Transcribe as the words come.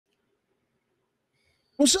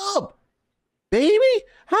What's up, baby?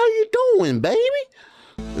 How you doing, baby?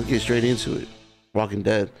 Let's get straight into it. Walking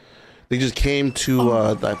Dead. They just came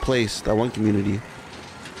to that place, that one community.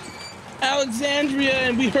 Alexandria,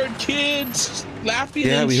 and we heard kids laughing.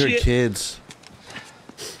 Yeah, and we shit. heard kids.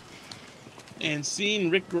 And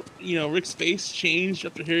seeing Rick, Rick's face change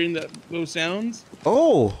after hearing those sounds.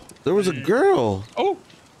 Oh, there was a girl. Oh,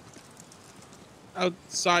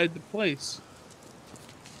 outside the place.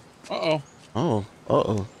 Uh-oh. Oh,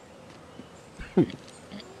 uh-oh.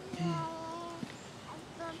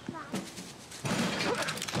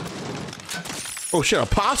 Oh shit, a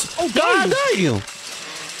possum. Oh god damn.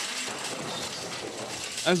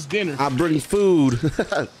 That's dinner. I bring food.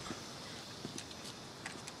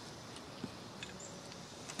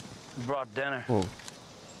 Brought dinner. Oh.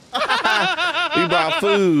 We brought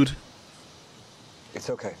food. It's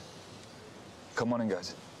okay. Come on in,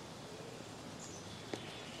 guys.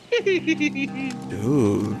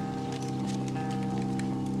 Dude.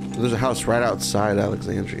 There's a house right outside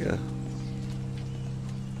Alexandria.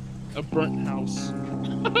 A burnt house.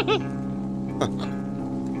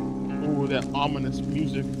 Oh, that ominous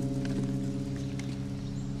music.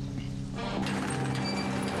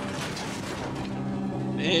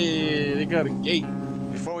 Hey, they got a gate.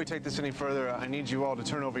 Before we take this any further, I need you all to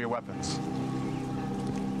turn over your weapons.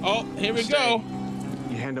 Oh, here we Stay. go.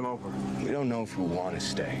 You hand them over. We don't know if we want to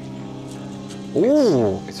stay.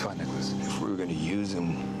 Ooh. It's fine, Nicholas. If we were going to use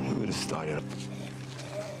them, we would have started.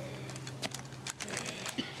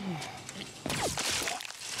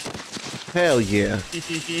 Hell yeah.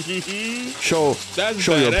 Show That's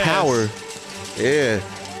your badass. power. Yeah.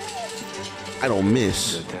 I don't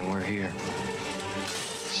miss. Good, then we're here.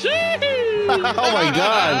 Oh my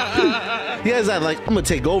god. He has that like, I'm gonna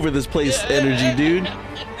take over this place energy, dude.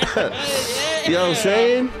 You know what I'm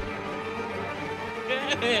saying?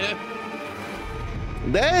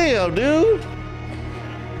 Damn, dude.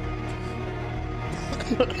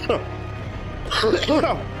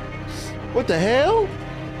 What the hell?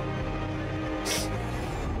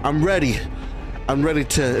 I'm ready. I'm ready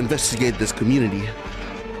to investigate this community.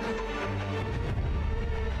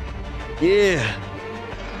 Yeah.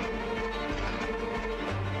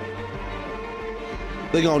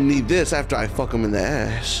 They gonna need this after I fuck them in the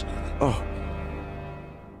ass. Oh.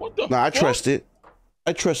 What the Nah, I fuck? trust it.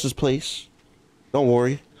 I trust this place. Don't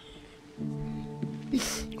worry.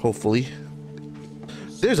 Hopefully.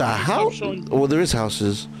 There's a house. Well, there is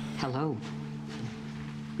houses. Hello,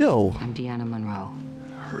 Yo. I'm Deanna Monroe.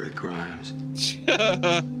 Rick Grimes.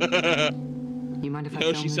 You mind if I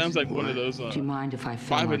Yo, film she this? sounds like one of those Do you mind if I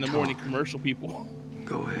film 5 our in the morning talk? commercial people.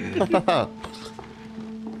 Go ahead.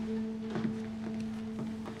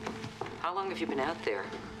 How long have you been out there?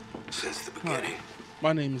 Since the beginning.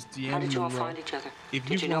 My name is How Deanna did you all Monroe. find each other? If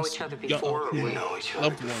Did you know want each other young- before? Or We were know each other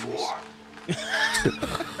Loved ones. before.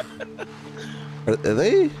 Are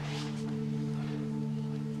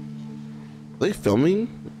they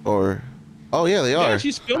filming or? Oh yeah, they Yeah, are.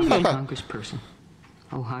 she's filming them. Congressperson,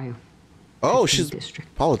 Ohio. Oh, 15th she's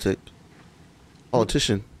district. politician.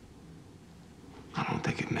 I don't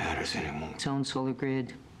think it matters anymore. Its own solar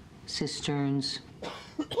grid, cisterns,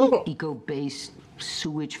 eco-based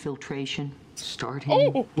sewage filtration,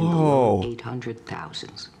 starting Oh. Whoa.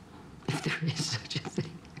 800,000. If there is such a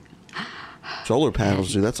thing. Solar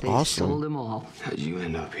panels, dude. That's They sold awesome. them all. How'd you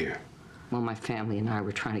end up here? Well, my family and I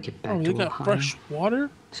were trying to get back Oh, they to got Ohio. fresh water.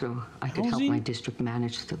 So I could help Housing? my district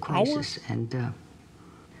manage the crisis. And my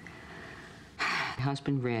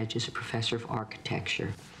husband Reg is a professor of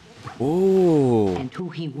architecture, Ooh. and who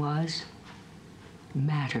he was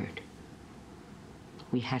mattered.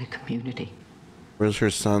 We had a community. Where's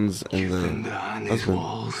her sons and You've been the behind these husband?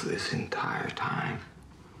 walls this entire time.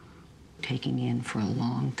 Taking in for a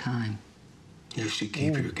long time. You should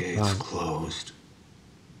keep your gates closed.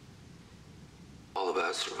 All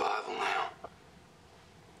about survival now.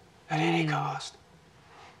 At any cost.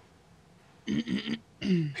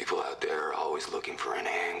 People out there are always looking for an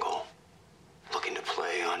angle, looking to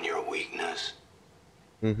play on your weakness.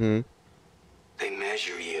 Mm-hmm. They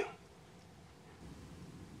measure you.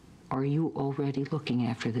 Are you already looking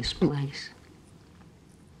after this place?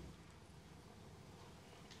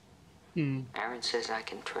 Aaron says I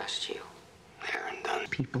can trust you. Aaron done.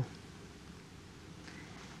 People.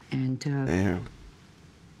 And Damn.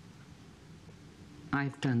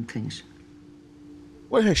 I've done things.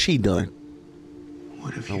 What has she done?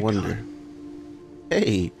 What have I you wonder. done?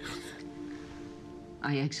 Hey.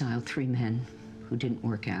 I exiled 3 men who didn't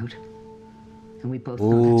work out. And we both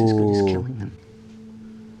know that's as good as Ooh. killing them.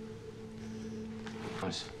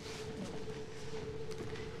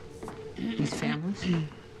 These families,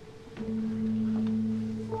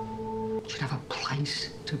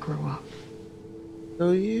 place to grow up.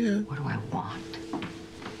 Oh yeah. What do I want?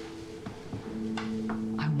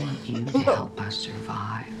 I want you to help us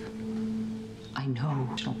survive. I know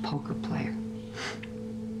you're a poker player.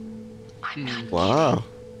 I'm not Wow.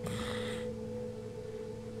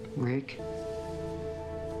 Rick.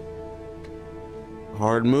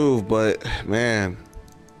 Hard move, but man,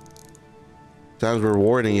 sounds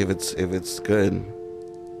rewarding if it's good.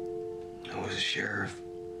 I was a sheriff.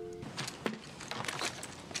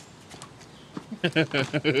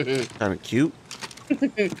 Kind of cute.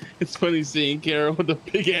 It's funny seeing Kara with a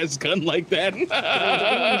big ass gun like that.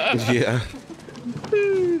 Yeah.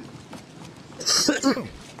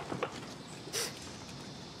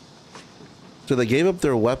 So they gave up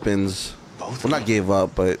their weapons. Both. Well, not gave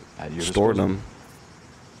up, but At your stored disposal. them.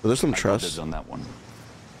 So there's some I got trust. dibs on that one.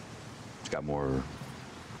 It's got more.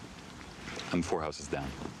 I'm 4 houses down.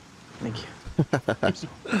 Thank you.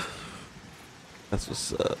 That's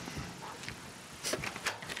what's up.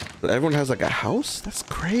 But everyone has like a house? That's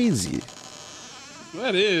crazy.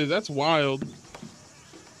 That's wild.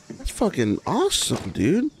 That's fucking awesome,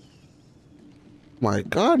 dude. My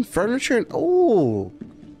God, furniture and oh,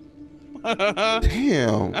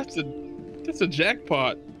 damn. That's a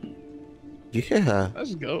jackpot. Yeah.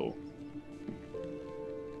 Let's go.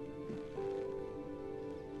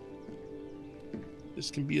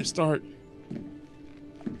 This can be a start.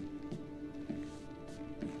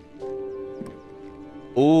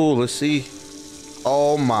 Oh, let's see.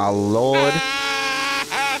 Oh my Lord.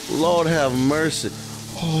 Lord have mercy.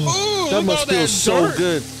 Oh, that look must all feel that so dirt.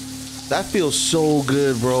 good. That feels so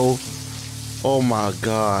good, bro. Oh my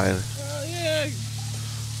God. Yeah.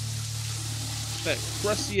 That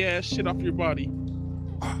crusty ass shit off your body.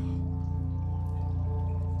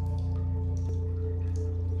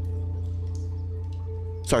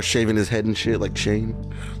 Start shaving his head and shit like Shane.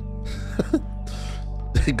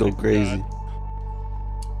 They go crazy. God.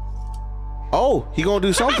 Oh, he gonna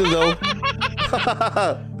do something though.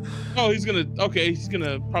 Oh, he's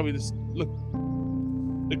gonna probably just look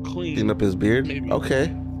clean. Clean up his beard. Maybe.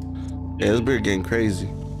 Okay. Yeah, his beard getting crazy.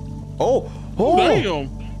 Oh, Oh, oh, damn.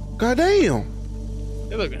 God damn.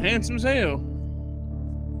 They look handsome as hell.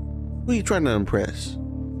 Who are you trying to impress?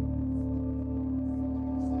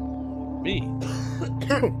 Me.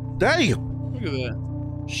 Damn. Look at that.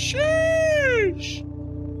 Sheesh.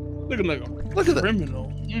 Looking like a Look at that.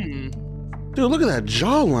 criminal. Dude, look at that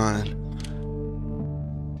jawline.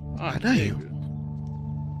 Ah, damn. nigga.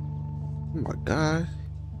 Oh my God.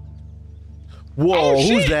 Whoa, Oh,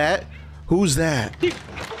 who's shit. that? Who's that?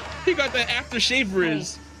 He got that aftershave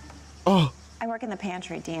riz. Oh, I work in the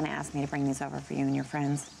pantry. Deanna asked me to bring these over for you and your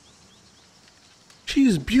friends.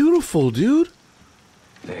 she's beautiful, dude.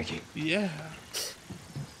 Thank you. Yeah.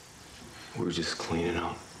 We were just cleaning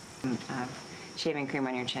up. Shaving cream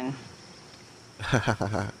on your chin.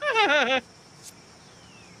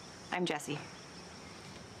 I'm Jesse.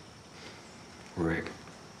 Rick.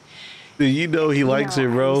 Dude, you know he likes it, I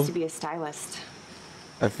bro. used to be a stylist.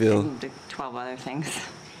 I feel. And did 12 other things.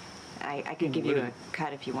 I could give you a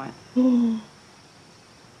cut if you want. You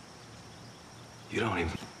don't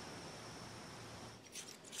even.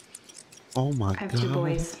 Oh my I have God. 2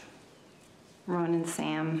 boys, Ron and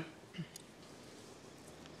Sam.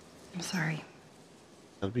 I'm sorry.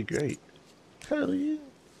 That'd be great. Hell yeah.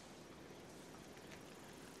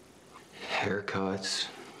 Haircuts.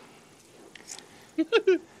 I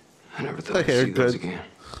never thought I'd see Haircut. those again.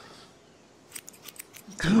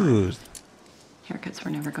 Dude. Haircuts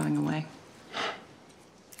were never going away.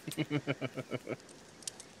 It's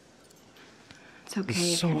okay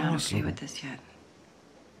It's if so you're not awesome. okay with this yet.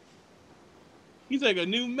 He's like a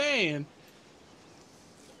new man.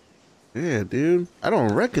 Yeah, dude. I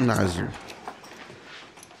don't recognize him.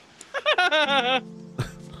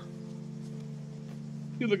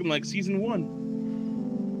 He's looking like season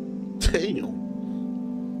 1. Damn.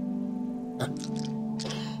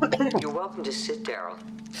 You're welcome to sit, Daryl.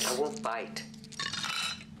 I won't bite.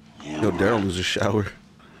 Yo, Daryl needs a shower.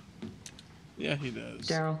 Yeah, he does.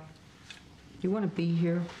 Daryl, you want to be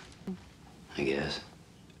here? I guess.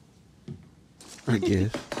 I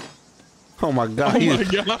guess. Oh my God. Oh he, my is,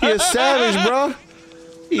 God. he is savage, bro.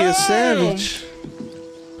 He is Damn. savage.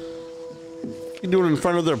 You doing it in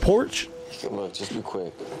front of their porch? Look, just be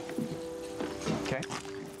quick. Okay.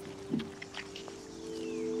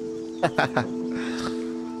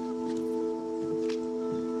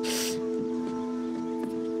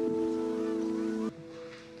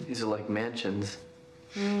 These are like mansions.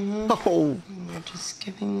 Oh. We're just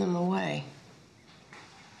giving them away.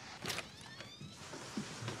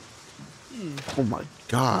 Oh my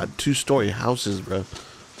God. 2-story houses, bro.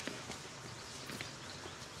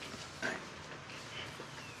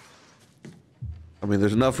 mean,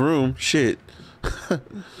 there's enough room. Shit.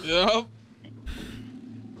 Yep.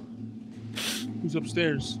 Who's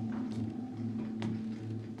upstairs?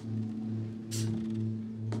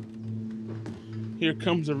 Here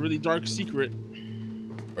comes a really dark secret.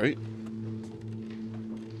 Right?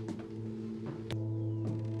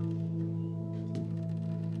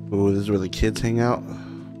 Oh, this is where the kids hang out.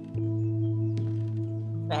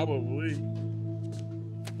 Probably.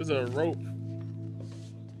 There's a rope.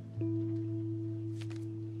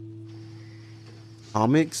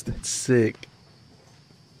 Comics? That's sick.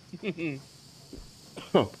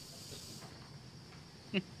 Huh.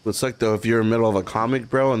 Would suck though if you're in the middle of a comic,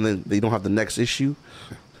 bro, and then they don't have the next issue.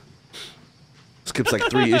 Skips like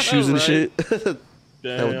 3 issues and shit. That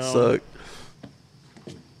would suck.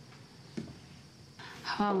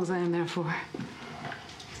 How long was I in there for?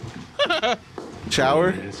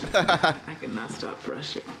 Shower? I could not stop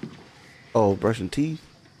brushing. Oh, brushing teeth?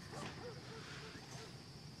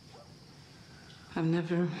 I've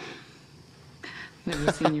never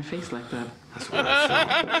seen your face like that. That's what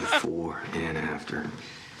I felt before and after.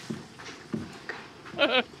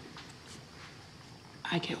 I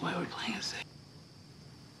get why we're playing it safe.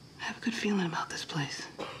 I have a good feeling about this place.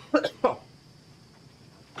 I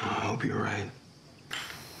hope you're right.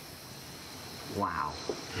 Wow.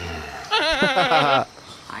 I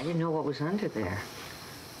didn't know what was under there.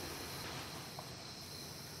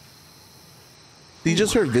 You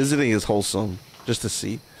just heard visiting is wholesome, just to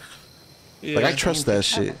see. Yeah. Like, I trust that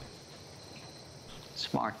shit.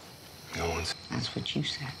 Smart. No one's. That's what you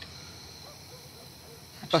said.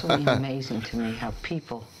 Absolutely amazing to me how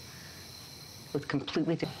people with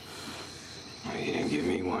completely different... Oh, you didn't give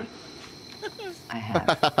me one. I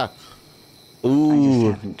have. Ooh. I just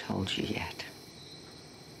haven't told you yet.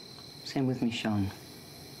 Same with me, Sean.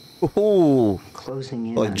 Ooh. Closing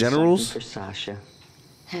in Like on generals? something for Sasha.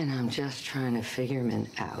 And I'm just trying to figure him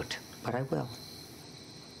out. But I will.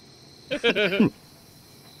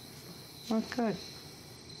 Well, good.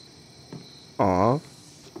 Aw.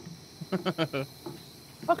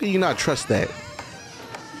 How can you not trust that?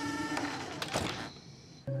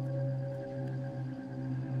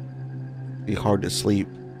 Be hard to sleep.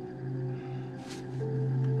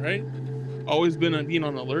 Right? Always been on being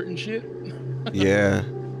on alert and shit. Yeah.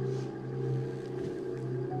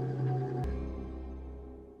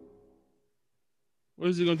 What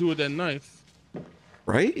is he gonna do with that knife?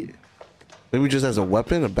 Right? Maybe just as a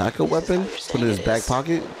weapon, a backup weapon? Put it in his back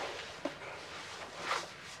pocket?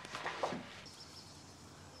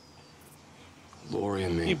 Lori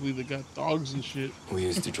and I me, can't believe they got dogs and shit. we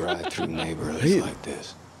used to drive through neighborhoods Right. like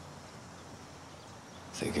this.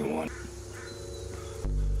 Thinking one.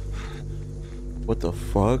 What the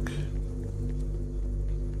fuck?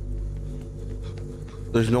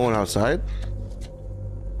 There's no one outside?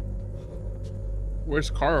 Where's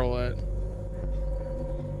Carl at?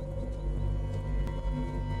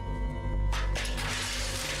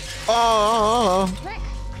 Oh. Rick,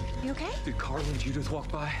 you okay? Did Carl and Judith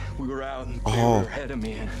walk by? We were out and they Oh. were ahead of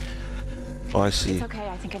me. And Oh, I see. It's okay.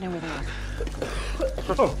 I think I know where they are.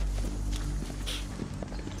 Oh.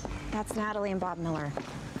 That's Natalie and Bob Miller.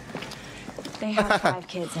 They have 5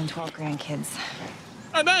 kids and 12 grandkids.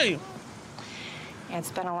 Oh, damn. Yeah,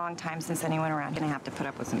 it's been a long time since anyone around gonna have to put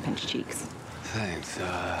up with some pinched cheeks. Thanks.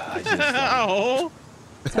 I just. Oh.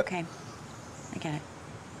 It's okay. I get it.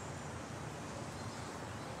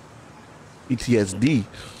 PTSD.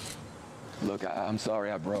 look, I'm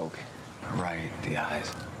sorry I broke. Right, the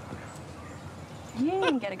eyes. You didn't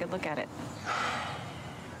even get a good look at it.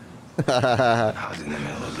 I was in the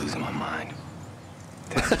middle of losing my mind.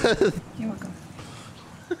 You're welcome.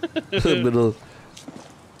 Middle.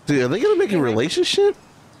 Dude, are they gonna make a relationship?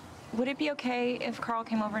 Would it be okay if Carl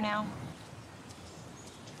came over now?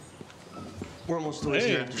 We're almost always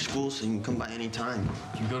here after school, so you can come by any time.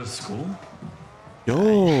 You go to school? It's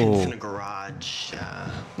Yo. in the garage.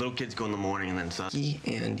 Little kids go in the morning, and then Saskia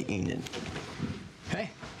and Enid. Hey.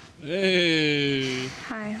 Hey.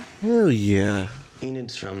 Hi. Hell yeah.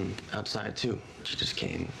 Enid's from outside too. She just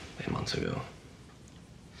came 8 months ago.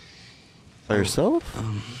 By yourself?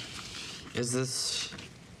 Is this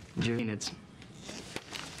Enid's?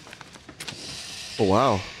 Oh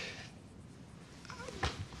wow.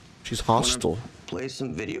 She's hostile. Play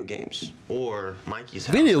some video games, or Mikey's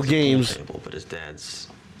house Video has a pool games? table, but his dad's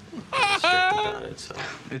strict about it, so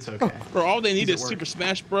It's okay. Bro, all they need He's is at work. Super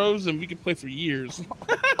Smash Bros. And we can play for years.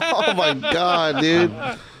 Oh my god, dude.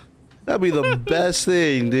 That'd be the best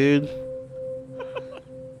thing, dude.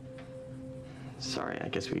 sorry. I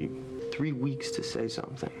guess we 3 weeks to say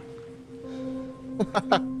something.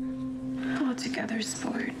 Pull together,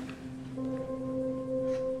 sport.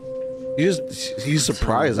 He's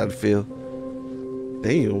surprised, I'd feel.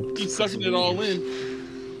 Damn. He's sucking it all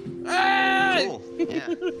in. Hey! Cool. Yeah.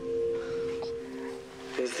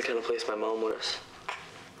 This is the kind of place my mom was.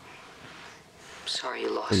 Sorry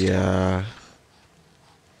you lost her. Yeah.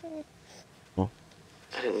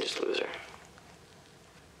 I didn't just lose her.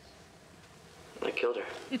 I killed her.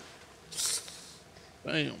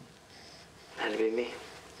 Damn. Had to be me.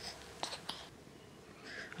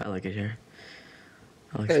 I like it here.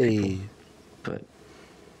 I like Hey. people, but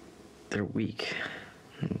they're weak.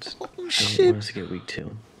 And I don't shit. want us to get weak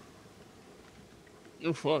too.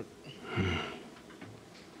 Oh fuck.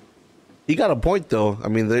 He got a point though. I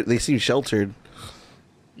mean, they seem sheltered.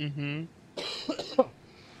 Mm-hmm.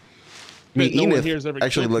 I mean, No one Enid here has ever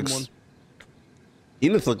actually killed looks. someone.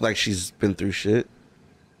 Enid looked like she's been through shit.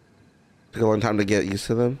 Took a long time to get used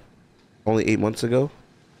to them. Only 8 months ago.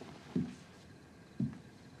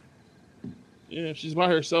 Yeah, she's by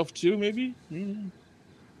herself too, maybe. Mm-hmm.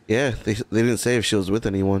 Yeah, they didn't say if she was with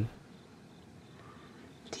anyone.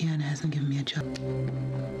 Deanna hasn't given me a job.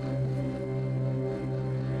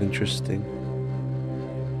 Interesting.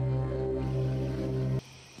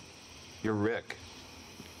 You're Rick.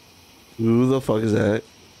 Who the fuck is that?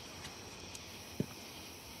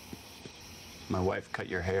 My wife cut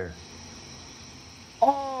your hair.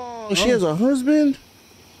 Oh, she has a husband?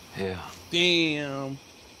 Yeah. Damn.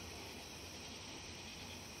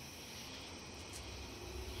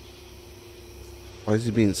 Why is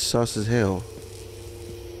he being sus as hell?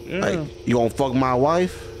 Yeah. Like, you gonna fuck my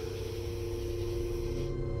wife?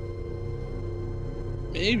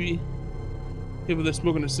 Maybe. Yeah, but they're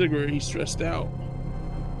smoking a cigarette. He's stressed out.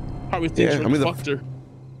 Probably thinks Yeah, I mean, fucked her.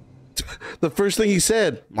 The first thing he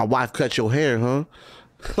said, my wife cut your hair, huh?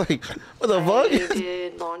 Like, what the I fuck?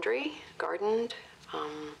 did laundry, gardened.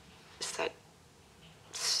 Just that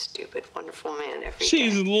stupid, wonderful man every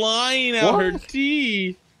She's day. lying out her What?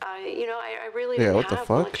 teeth. You know, I really Yeah, didn't what the have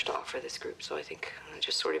fuck? much to offer this group, so I think I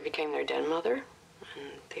just sort of became their den mother,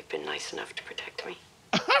 and they've been nice enough to protect me.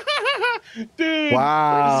 Dude.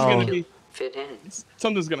 Wow. This is gonna be, Fit in.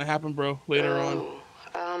 something's gonna happen, bro, later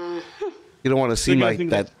on. You don't want to seem They're gonna like think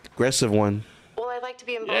that aggressive one. Well, I'd like to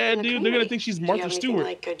be involved Yeah, in the dude, they're community. gonna think she's Do you Martha have anything Stewart.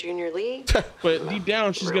 like a junior league? But deep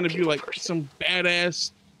down, she's Real gonna be people like person. some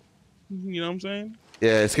badass. You know what I'm saying?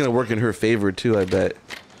 Yeah, it's gonna work in her favor too, I bet.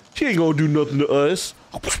 She ain't gonna do nothing to us.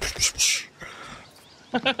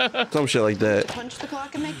 Some shit like that. Punch the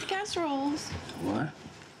clock and make the casseroles. What?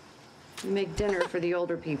 We make dinner for the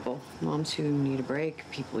older people. Moms who need a break,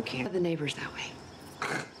 people who can't. The neighbors that way.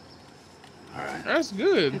 That's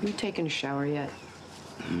good. Have you taken a shower yet?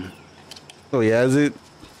 Oh yeah, is it?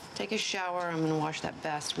 Take a shower. I'm gonna wash that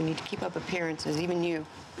vest. We need to keep up appearances, even you.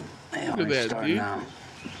 Look at that, dude. I'm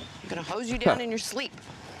gonna hose you down in your sleep.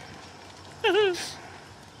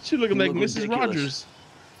 She looking like look Mrs. ridiculous. Rogers.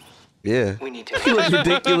 Yeah. We need to. You look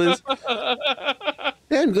ridiculous.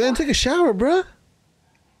 Damn, Glenn, take a shower, bruh.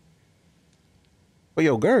 Oh,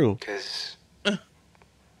 yo, girl. Because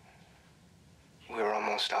we're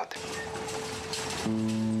almost out there.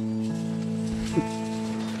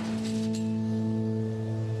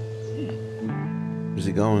 Where's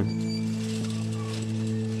he going?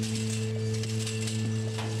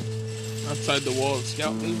 Outside the wall of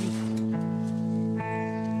Scout, maybe.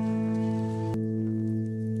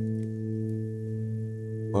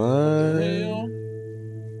 What? Hell.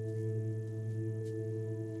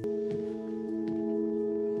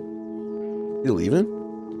 You leaving?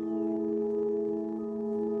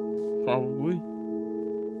 Probably.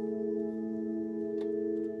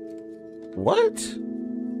 What?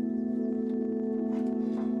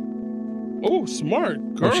 Oh, smart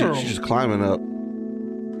Oh, girl. she's just climbing up.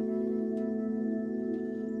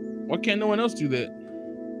 Why can't no one else do that?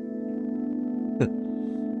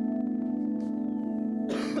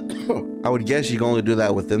 I would guess you can only do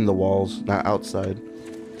that within the walls, not outside.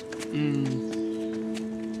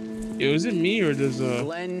 Yo, is it me or does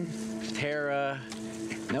Glenn, Tara,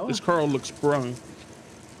 Noah. this Carl look sprung?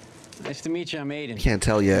 Nice to meet you. I'm Aiden. Can't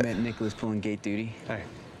tell I yet. met Nicholas pulling gate duty. Hey,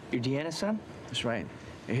 you're Deanna's son? That's right.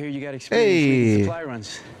 I hear you got experience making Hey. supply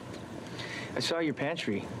runs. I saw your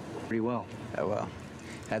pantry pretty well. Oh well.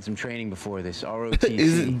 Had some training before this. ROTC.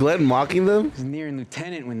 Is it Glenn mocking them? was nearing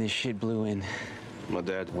lieutenant when this shit blew in. My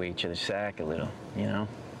dad. Weight to the sack a little, you know?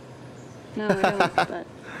 No, I don't, but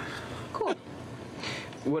cool.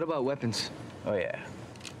 What about weapons? Oh yeah.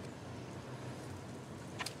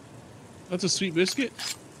 That's a sweet biscuit.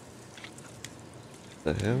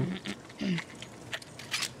 The hell?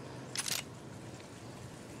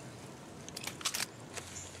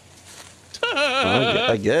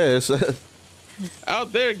 I guess.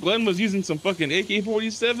 Out there, Glenn was using some fucking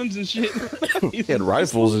AK-47s and shit. He had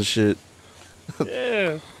rifles and shit.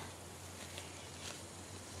 Yeah.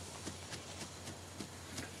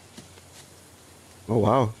 Oh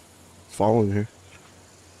wow, following her.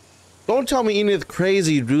 Don't tell me Enid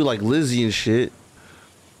crazy drew like Lizzie and shit.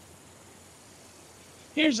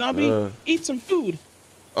 Here, zombie, eat some food.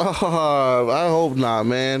 I hope not,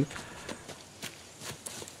 man.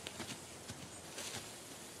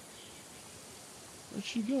 Where'd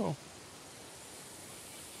she go?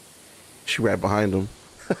 She right behind him.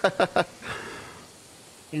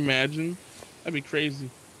 Imagine. That'd be crazy.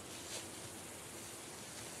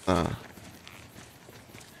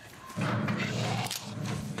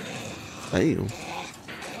 Damn.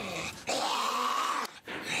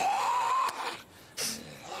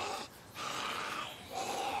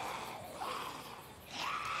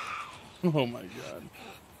 Oh my god.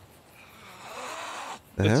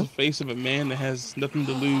 The That's hell? the face of a man that has nothing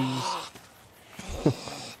to lose.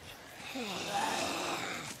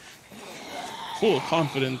 Full of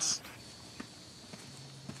confidence.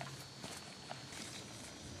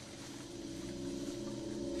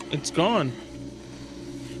 It's gone.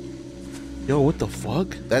 Yo, what the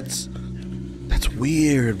fuck? That's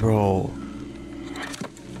weird, bro.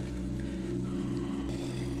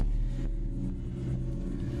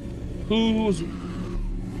 Who was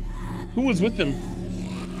with him?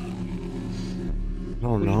 I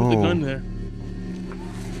don't Who know. put the gun there?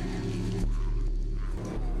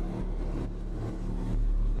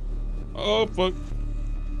 Oh fuck.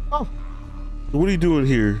 Oh. What are you doing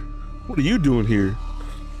here? What are you doing here?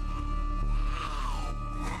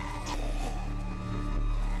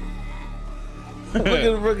 Look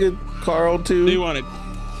at fucking Carl too. They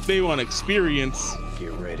want experience.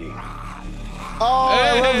 Get ready. Oh,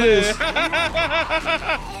 I love this.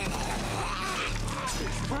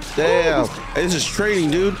 Damn. Hey, this is training,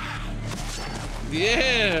 dude.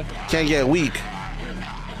 Yeah. Can't get weak.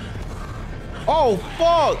 Oh,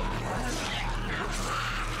 fuck.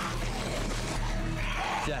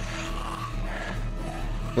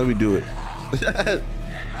 Let me do it. Let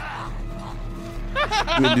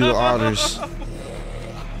me do the honors.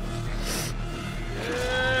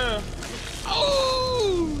 Yeah.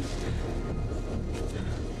 Oh.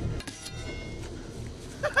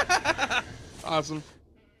 Awesome.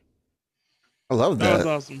 I love That that. was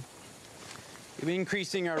awesome. We've been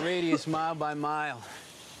increasing our radius mile by mile.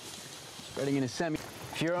 Spreading in a semi.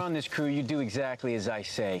 If you're on this crew, you do exactly as I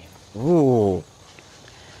say. Ooh.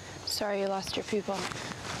 Sorry you lost your people.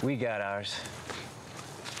 We got ours.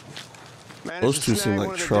 Those two seem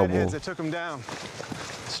like trouble. That took him down.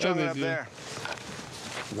 Struggling up there.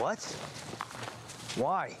 What?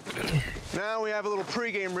 Why? Now we have a little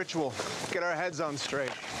pregame ritual. Get our heads on straight.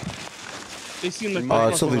 They seem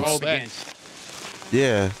like it's something. all that.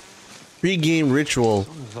 Yeah. Pre-game ritual.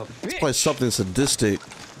 It's probably something sadistic.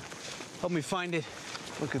 Help me find it.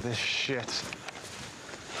 Look at this shit.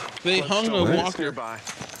 They hung a walker. Nearby.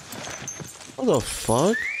 What the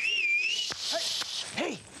fuck?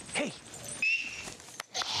 Hey! Hey!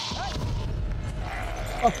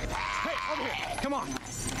 Oh. Hey, over here. Come on.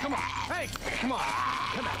 Come on. Hey, come on.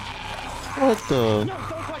 Come on. What the? No,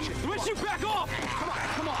 don't touch it. Wish you back off. Come on.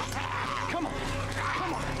 Come on. Come on.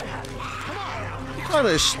 Come on. Come on. What kind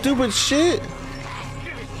of stupid shit?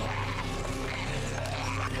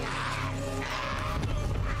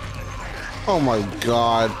 Oh my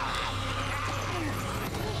god.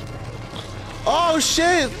 Oh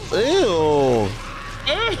shit! Ew.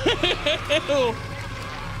 Ew.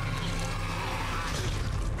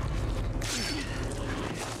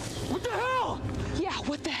 What the hell? Yeah,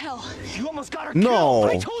 what the hell? You almost got her No.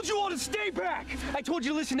 killed. I told you all to stay back. I told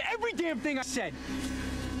you to listen to every damn thing I said.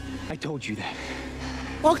 I told you that.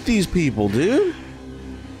 Fuck these people, dude.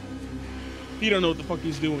 He don't know what the fuck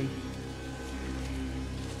he's doing.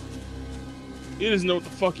 He doesn't know what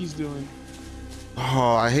the fuck he's doing.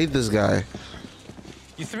 Oh, I hate this guy.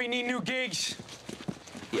 You three need new gigs.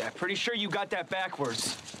 Yeah, pretty sure you got that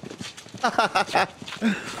backwards.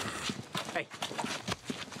 Hey.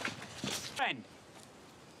 Friend.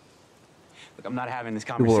 Look, I'm not having this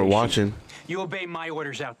conversation. People are watching. You obey my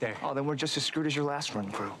orders out there. Oh, then we're just as screwed as your last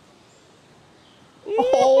run crew.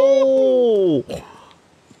 Oh!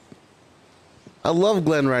 I love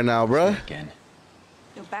Glenn right now, bruh. Again.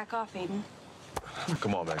 Yo, back off, Aiden.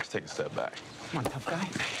 Come on, Max, take a step back. Come on, tough guy.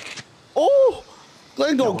 Oh!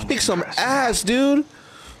 Glenn gonna kick some ass, dude.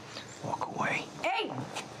 Walk away. Aiden!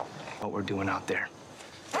 What we're doing out there.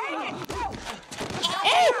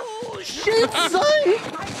 Oh, shit, son!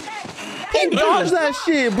 He dodged that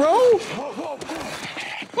shit, bro.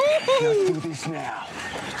 Let's do this now.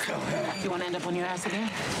 You want to end up on your ass again?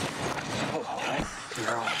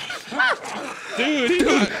 Dude,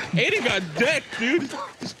 Aiden got decked, dude.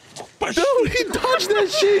 Dude, he dodged that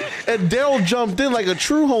shit, and Daryl jumped in like a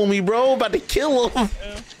true homie, bro, about to kill him.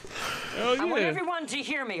 Oh, yeah. I want everyone to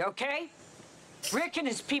hear me, okay? Rick and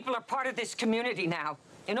his people are part of this community now.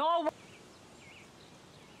 In all...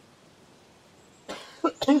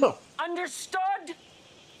 Understood?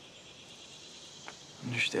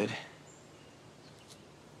 Understood.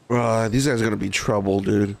 Bruh, these guys are gonna be trouble,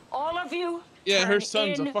 dude. All of you, Yeah, her turn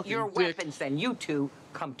son's a in fucking your dick. weapons, then you two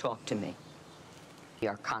come talk to me.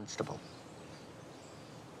 You're constable.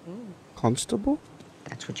 Constable?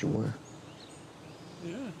 That's what you were.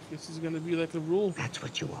 Yeah, this is gonna be like a rule. That's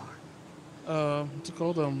what you are. What's it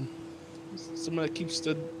called? Someone that keeps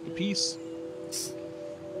the peace.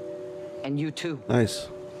 And you too. Nice.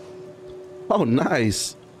 Oh,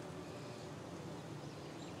 nice.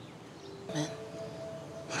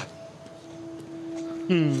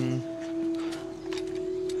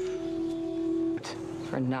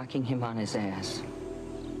 For knocking him on his ass.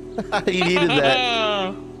 He needed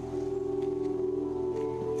that.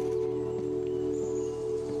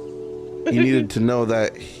 He needed to know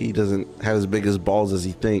that he doesn't have as big as balls as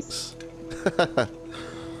he thinks.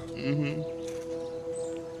 Mm-hmm.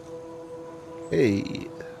 Hey.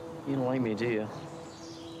 You don't like me, do you?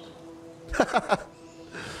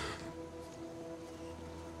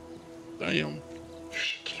 Damn. You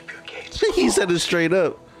should keep your gates He said it straight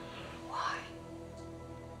up.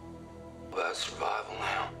 about survival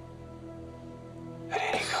now. At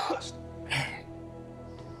any cost.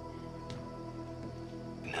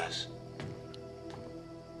 Goodness.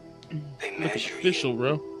 They measure Official,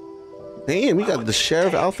 bro. Damn, he got the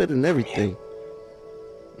sheriff outfit and everything.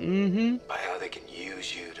 Mm-hmm. by how they can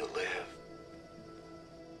use you to live.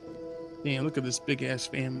 Damn, look at this big ass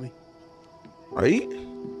family. Right?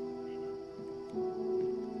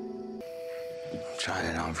 I'm trying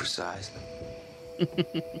it on for size.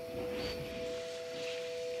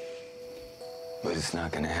 But it's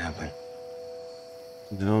not gonna happen.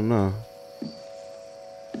 No, no.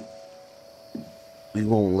 We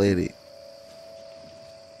won't let it.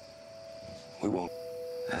 We won't.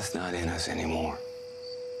 That's not in us anymore.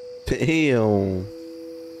 Damn.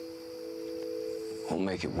 We'll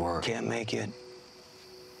make it work. Can't make it?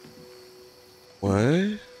 What?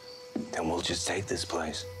 Then we'll just take this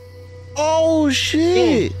place. Oh,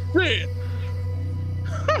 shit. Shit.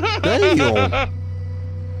 Damn.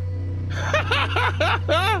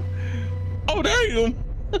 Oh, damn.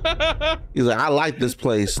 He's like, I like this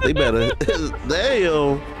place. They better.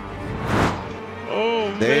 Damn.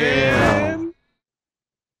 Oh, Damn. man.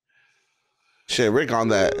 Shit, Rick on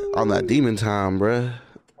that demon time, bruh.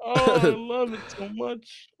 Oh, I love it so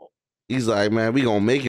much. He's like, man, we gonna make it.